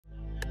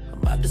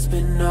about to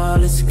spend all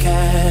this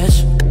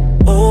cash.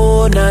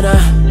 Oh, na-na.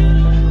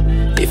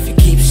 If you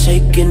keep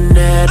shaking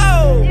that.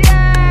 Oh,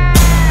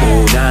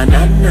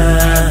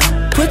 na-na-na.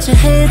 Put your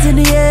hands in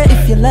the air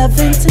if you're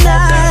loving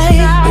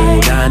tonight. Oh,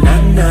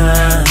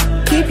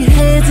 na-na-na. Keep your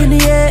hands in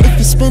the air if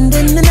you're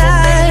spending the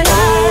night.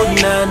 Oh,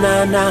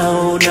 na-na-na.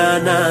 Oh,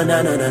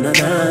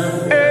 na-na-na-na-na-na-na.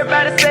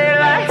 Everybody say it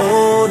like.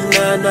 Oh,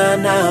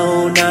 na-na-na.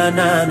 Oh,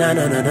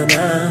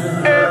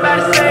 na-na-na-na-na-na-na.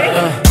 Everybody say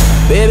it.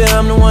 Baby,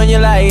 I'm the one you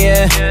like,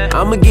 yeah.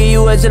 I'ma give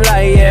you what you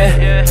like,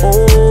 yeah.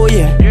 Oh,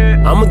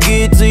 yeah. I'ma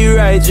give it to you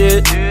right,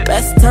 yeah.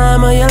 Best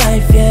time of your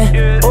life,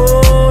 yeah.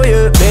 Oh,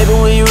 yeah. Baby,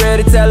 when you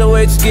ready, tell the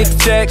wait, just get the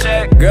check.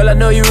 Girl, I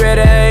know you ready,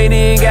 I ain't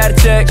even gotta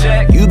check.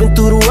 You been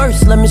through the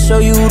worst, let me show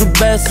you the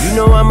best. You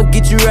know I'ma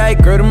get you right,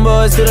 girl, them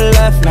boys to the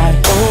left, like.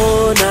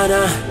 Oh,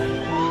 na-na.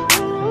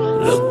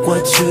 Look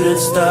what you done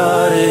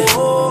started.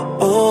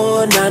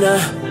 Oh, na-na.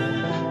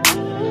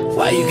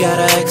 Why you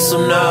gotta act so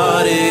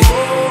naughty?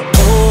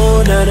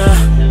 Oh, na-na.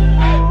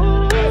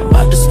 I'm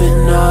about to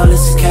spend all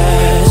this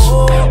cash.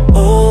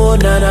 Oh,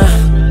 na-na.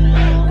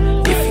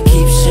 If you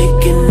keep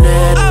shaking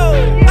that. Oh,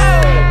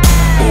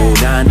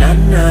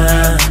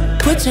 na-na-na.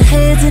 Put your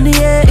hands in the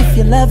air if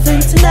you're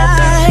loving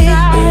tonight.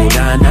 Oh,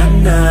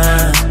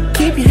 na-na-na.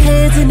 Keep your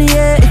hands in the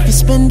air if you're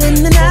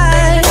spending the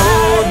night.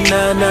 Oh,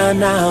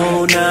 na-na-na.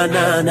 Oh,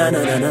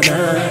 na-na-na-na-na-na-na.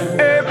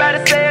 Everybody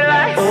say it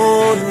like.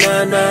 Oh,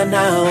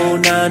 na-na-na. Oh,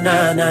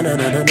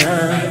 na-na-na-na-na-na-na.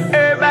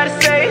 Everybody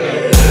say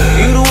it.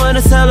 You the one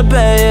that's hella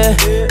bad,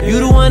 yeah. You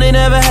the one they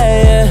never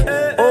had,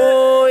 yeah.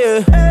 Oh,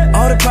 yeah.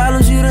 All the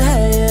problems you done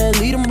had, yeah.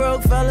 Lead them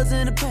broke fellas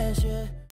in the past.